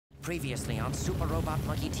Previously on Super Robot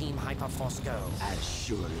Monkey Team Hyperforce Go. As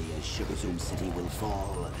surely as Sugar Zoom City will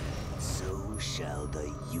fall, so shall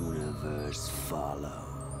the universe follow.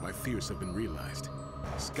 My fears have been realized.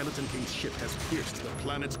 Skeleton King's ship has pierced the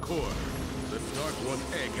planet's core. The Dark One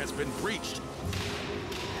egg has been breached.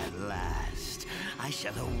 At last, I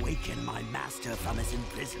shall awaken my master from his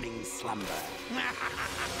imprisoning slumber.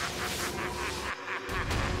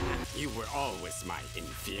 You were always my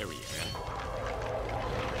inferior.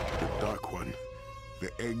 The Dark One,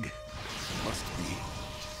 the egg, must be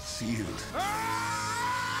sealed.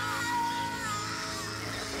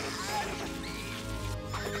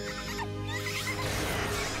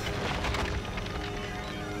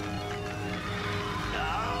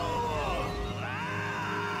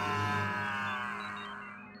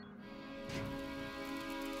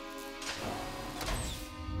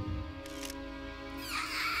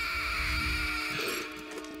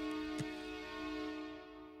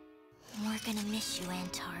 We're gonna miss you,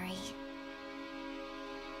 Antari.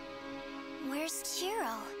 Where's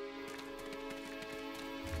Chiro?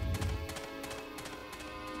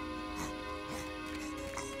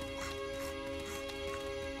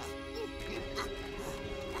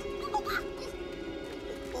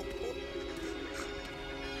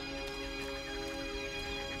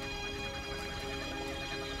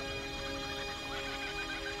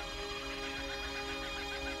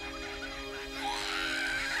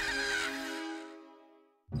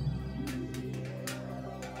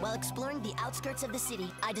 While exploring the outskirts of the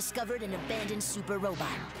city, I discovered an abandoned super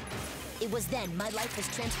robot. It was then my life was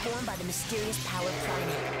transformed by the mysterious power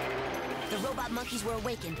primate. The robot monkeys were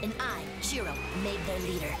awakened, and I, Chiro, made their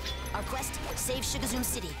leader. Our quest, save Sugar Zoom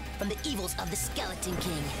City from the evils of the Skeleton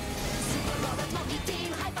King. Super Robot Monkey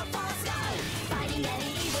Team Hyperforce Go! Fighting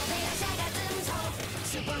any evil, they are Sugar Zoom's hope.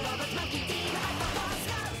 Super Robot Monkey Team Hyperforce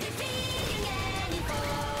Go! Defeating any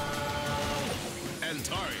foe!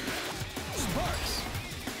 Antari! Sparks!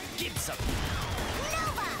 Gibson!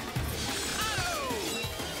 Nova! Otto!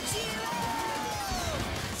 Chiro!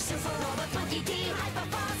 Super Robot Monkey Team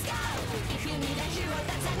Hyperforce Go! If you need a hero,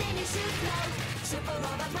 that's a name you should know. Super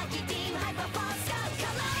Robot Monkey Team Hyperforce Go!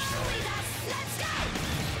 Come along with us, let's go!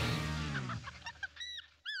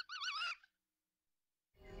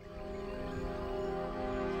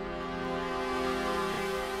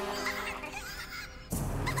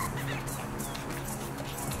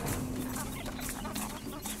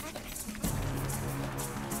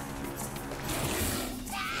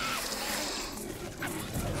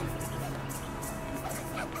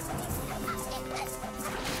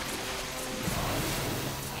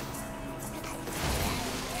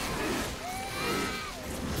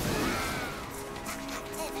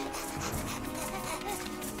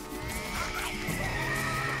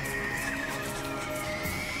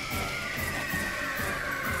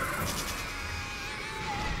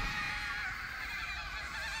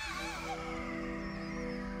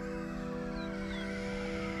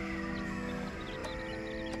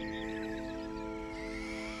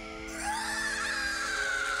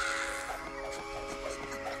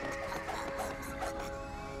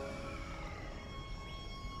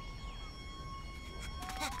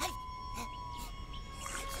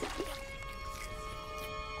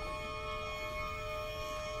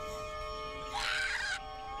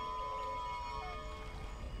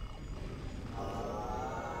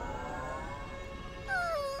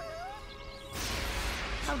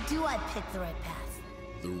 How do I pick the right path?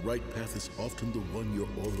 The right path is often the one you're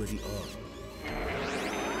already on.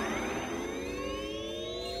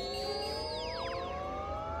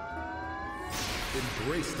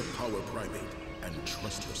 Embrace the power primate and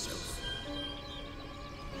trust yourself.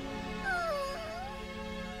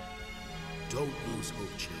 Don't lose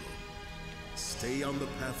hope, Chiro. Stay on the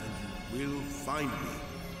path and you will find me.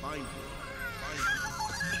 Find me. Find me.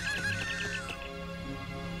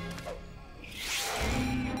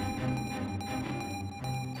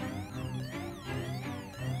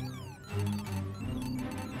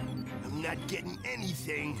 I'm not getting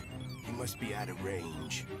anything. He must be out of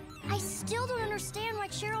range. I still don't understand why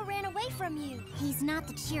Chiro ran away from you. He's not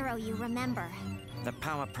the Chiro you remember. The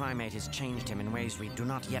power primate has changed him in ways we do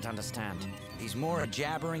not yet understand. He's more a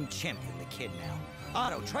jabbering chimp than the kid now.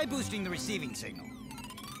 Otto, try boosting the receiving signal.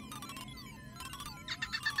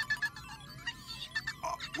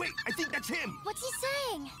 Oh, wait, I think that's him. What's he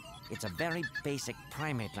saying? It's a very basic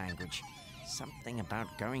primate language. Something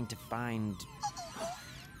about going to find...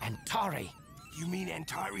 Antari! You mean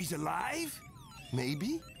Antari's alive?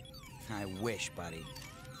 Maybe? I wish, buddy.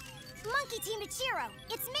 Monkey Team to Chiro!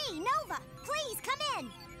 It's me, Nova! Please, come in!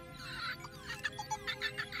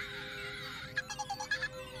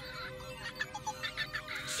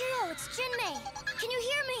 Chiro, It's Jinmei! Can you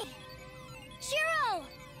hear me? Shiro!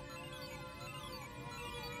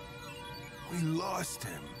 We lost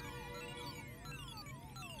him.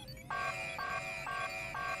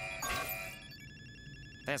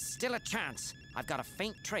 There's still a chance. I've got a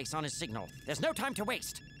faint trace on his signal. There's no time to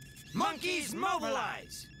waste. Monkeys,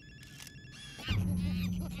 mobilize!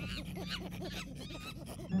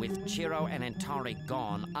 With Chiro and Entari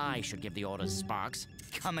gone, I should give the orders, Sparks.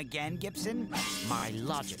 Come again, Gibson? My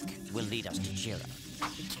logic will lead us to Chiro.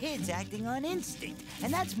 The kid's acting on instinct,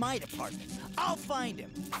 and that's my department. I'll find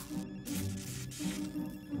him.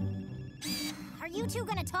 Are you two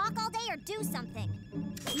gonna talk all day or do something?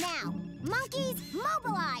 Now, monkeys,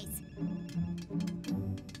 mobilize!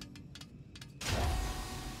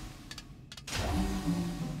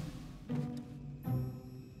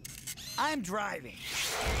 I'm driving.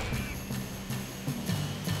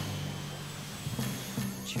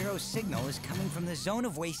 Chiro's signal is coming from the zone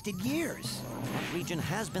of wasted years. That region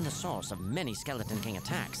has been the source of many Skeleton King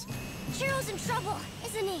attacks. Chiro's in trouble,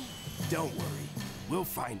 isn't he? Don't worry. We'll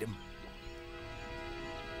find him.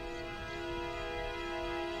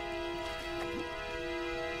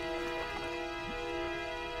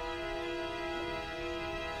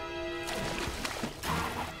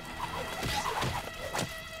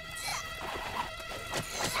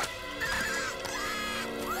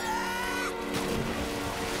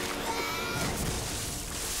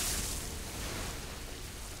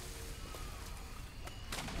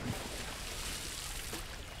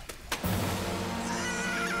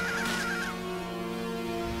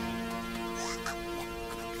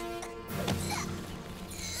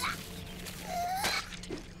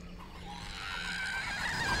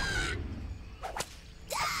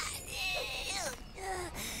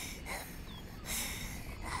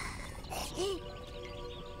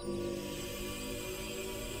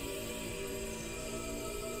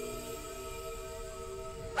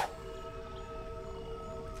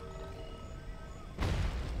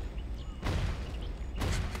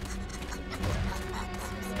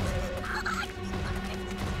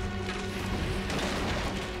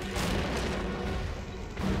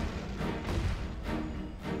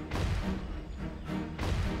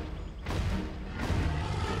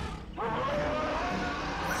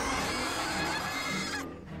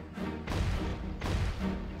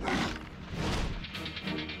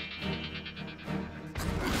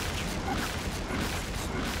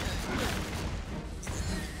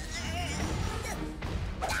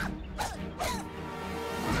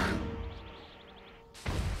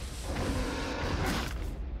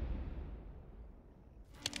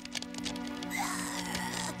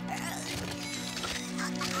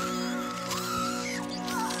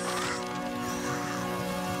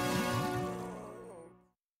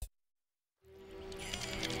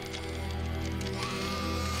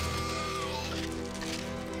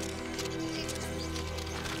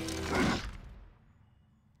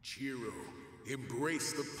 Chiro,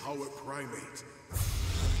 embrace the power primate.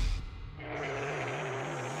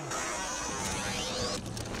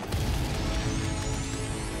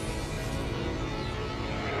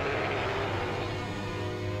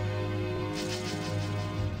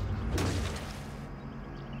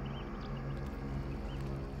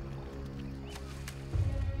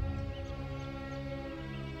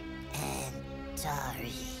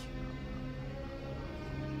 Sorry.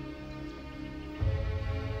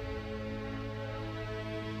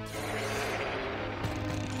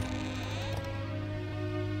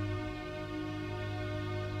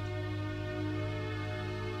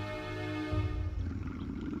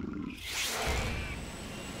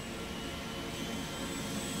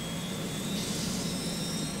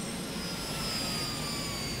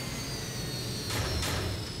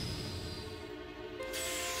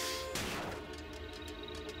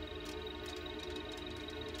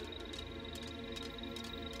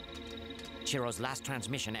 Chiro's last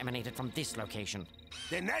transmission emanated from this location.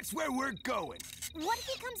 Then that's where we're going. What if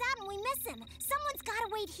he comes out and we miss him? Someone's gotta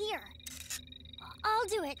wait here. I'll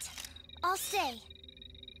do it. I'll stay.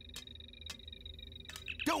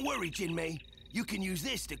 Don't worry, Jinmei. You can use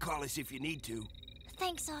this to call us if you need to.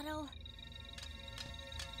 Thanks, Otto.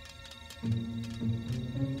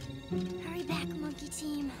 Hurry back, monkey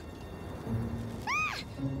team. Ah!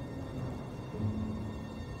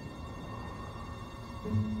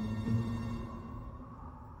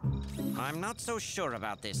 I'm not so sure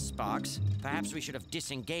about this, Sparks. Perhaps we should have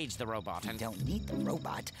disengaged the robot We and... don't need the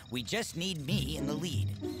robot. We just need me in the lead.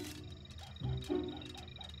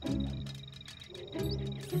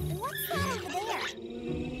 What's that over there?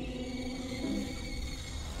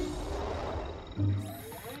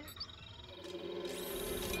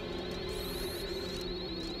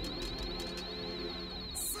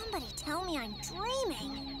 Somebody tell me I'm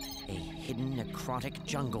dreaming. A hidden necrotic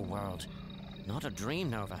jungle world. Not a dream,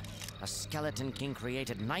 Nova. A Skeleton King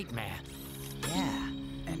created nightmare. Yeah,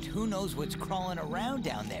 and who knows what's crawling around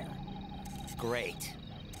down there? Great.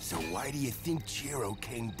 So why do you think Jiro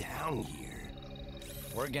came down here?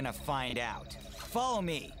 We're gonna find out. Follow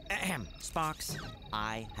me. Ahem. Sparks,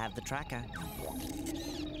 I have the tracker.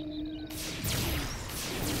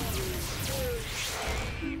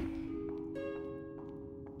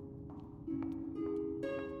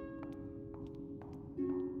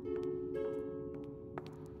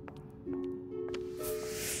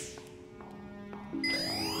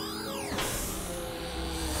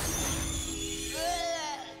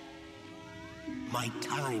 My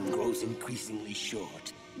time grows increasingly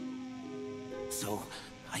short. So,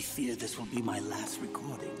 I fear this will be my last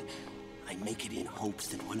recording. I make it in hopes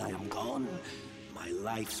that when I am gone, my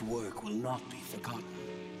life's work will not be forgotten.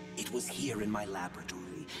 It was here in my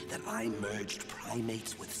laboratory that I merged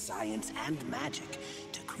primates with science and magic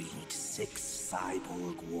to create 6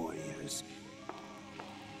 cyborg warriors.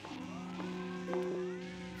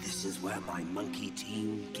 This is where my monkey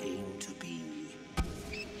team came to be.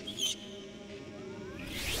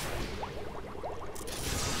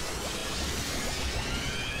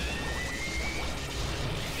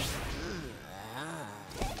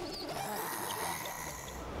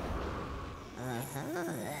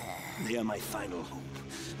 They are my final hope,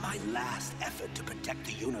 my last effort to protect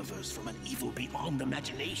the universe from an evil beyond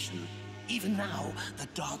imagination. Even now, the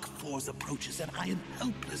dark force approaches and I am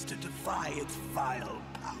helpless to defy its vile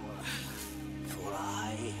power. For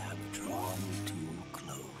I have drawn too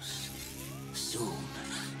close. Soon,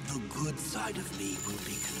 the good side of me will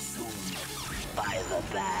be consumed by the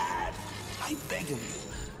bad. I beg of you,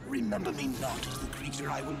 remember me not as the creature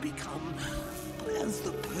I will become, but as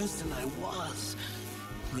the person I was.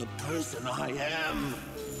 The person I am.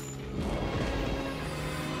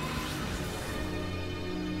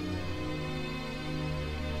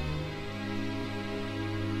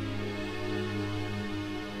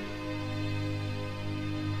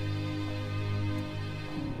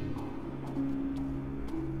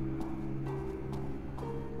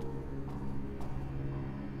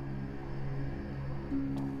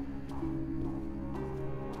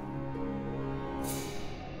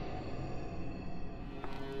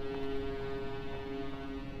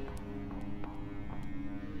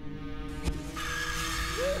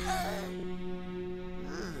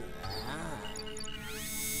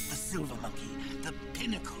 The Silver Monkey, the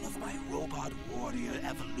pinnacle of my robot warrior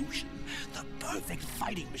evolution, the perfect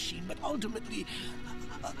fighting machine, but ultimately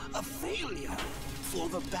a failure. For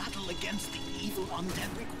the battle against the evil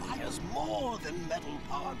undead requires more than metal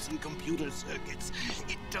parts and computer circuits.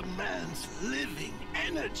 It demands living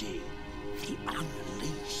energy, the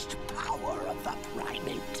unleashed power of the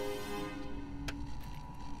primate.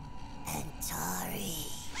 Antari.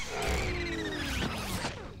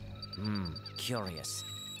 Curious.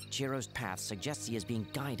 Jiro's path suggests he is being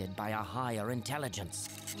guided by a higher intelligence.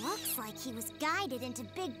 Looks like he was guided into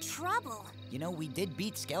big trouble. You know, we did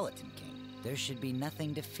beat Skeleton King. There should be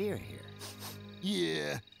nothing to fear here.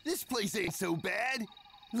 Yeah, this place ain't so bad.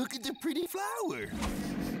 Look at the pretty flower.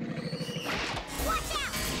 Watch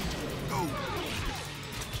out! Oh,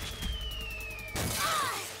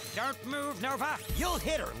 Don't move, Nova! You'll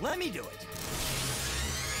hit her. Let me do it.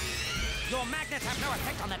 Your magnets have no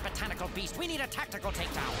effect on that botanical beast. We need a tactical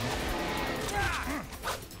takedown.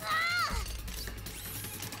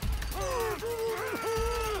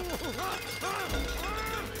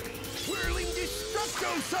 Whirling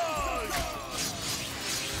Destructo Song!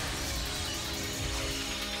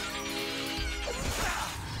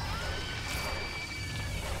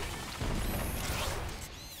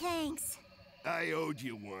 Thanks. I owed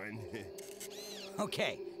you one.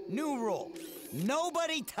 Okay, new rule.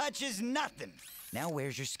 Nobody touches nothing. Now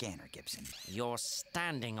where's your scanner, Gibson? You're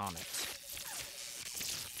standing on it.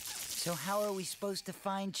 So how are we supposed to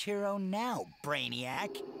find Chiro now,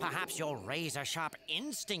 Brainiac? Perhaps your razor-sharp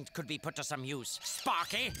instinct could be put to some use,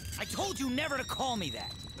 Sparky! I told you never to call me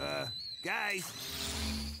that. Guys,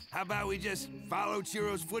 how about we just follow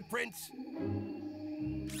Chiro's footprints?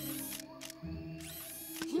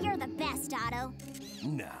 You're the best, Otto.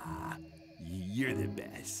 Nah, you're the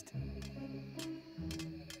best.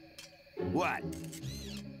 What?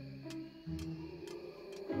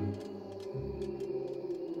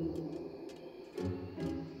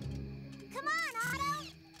 Come on, Otto!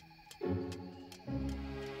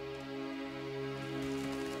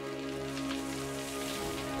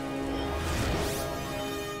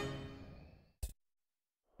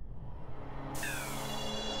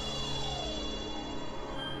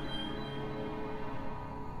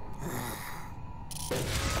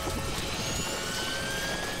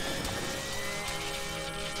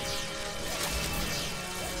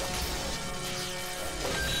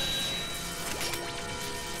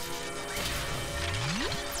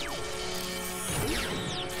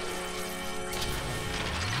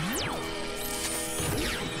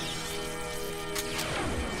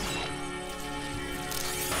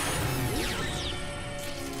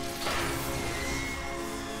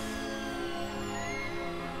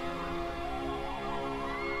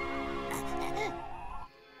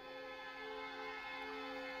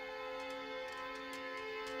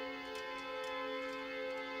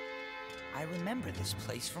 I remember this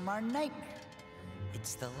place from our nightmare.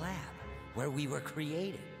 It's the lab where we were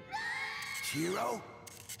created. Chiro?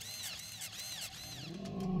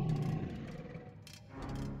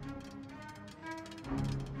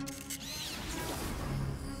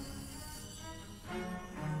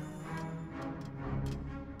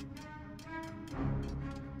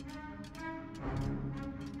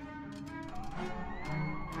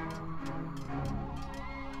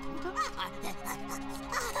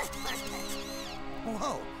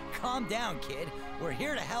 Whoa, calm down, kid. We're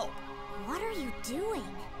here to help. What are you doing?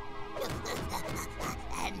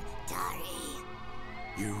 Antari.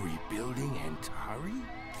 You're rebuilding Antari?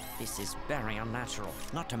 This is very unnatural,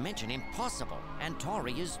 not to mention impossible. And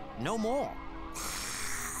Tori is no more.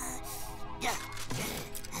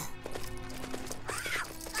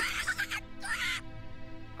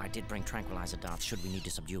 I did bring tranquilizer darts should we need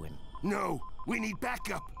to subdue him. No, we need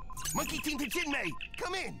backup. Monkey Team to Jinmei,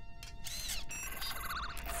 come in.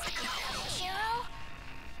 Shiro?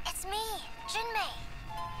 It's me, Jinmei.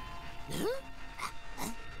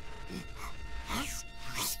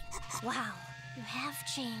 Wow, you have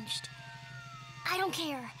changed. I don't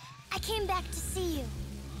care. I came back to see you.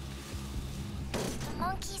 The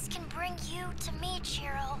monkeys can bring you to me,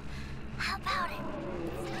 Shiro. How about it?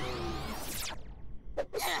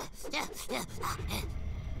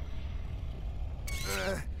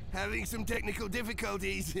 Having some technical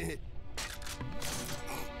difficulties.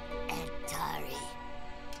 Antari.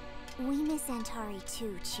 We miss Antari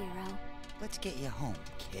too, Chiro. Let's get you home,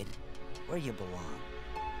 kid. Where you belong.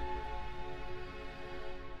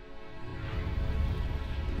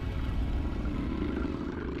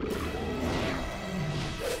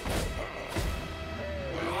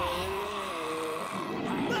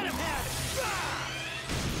 Let him have it!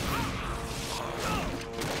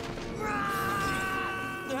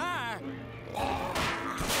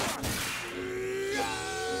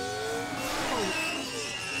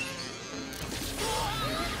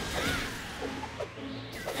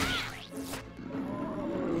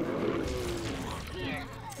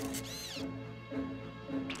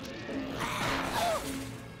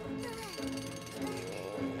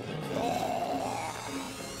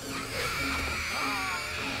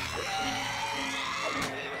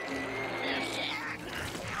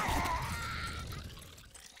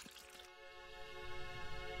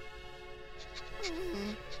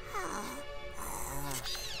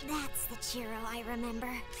 That's the Chiro I remember.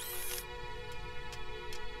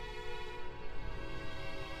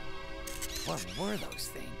 What were those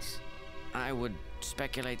things? I would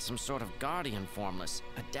speculate some sort of guardian formless,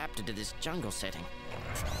 adapted to this jungle setting.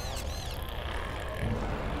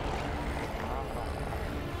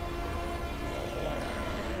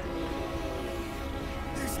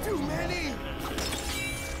 There's too many!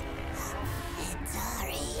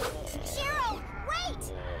 Antari. Chiro, wait!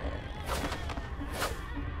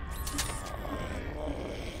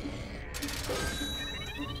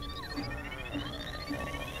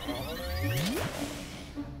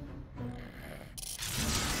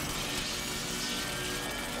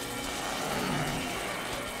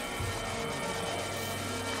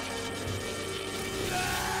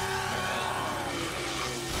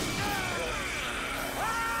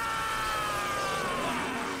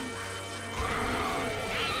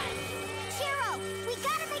 Chiro, we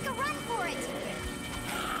gotta make a run for it!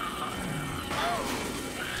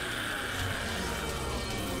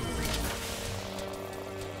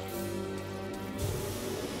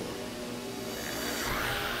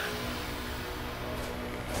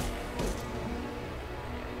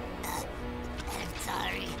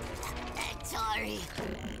 Antari. Antari.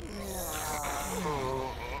 No!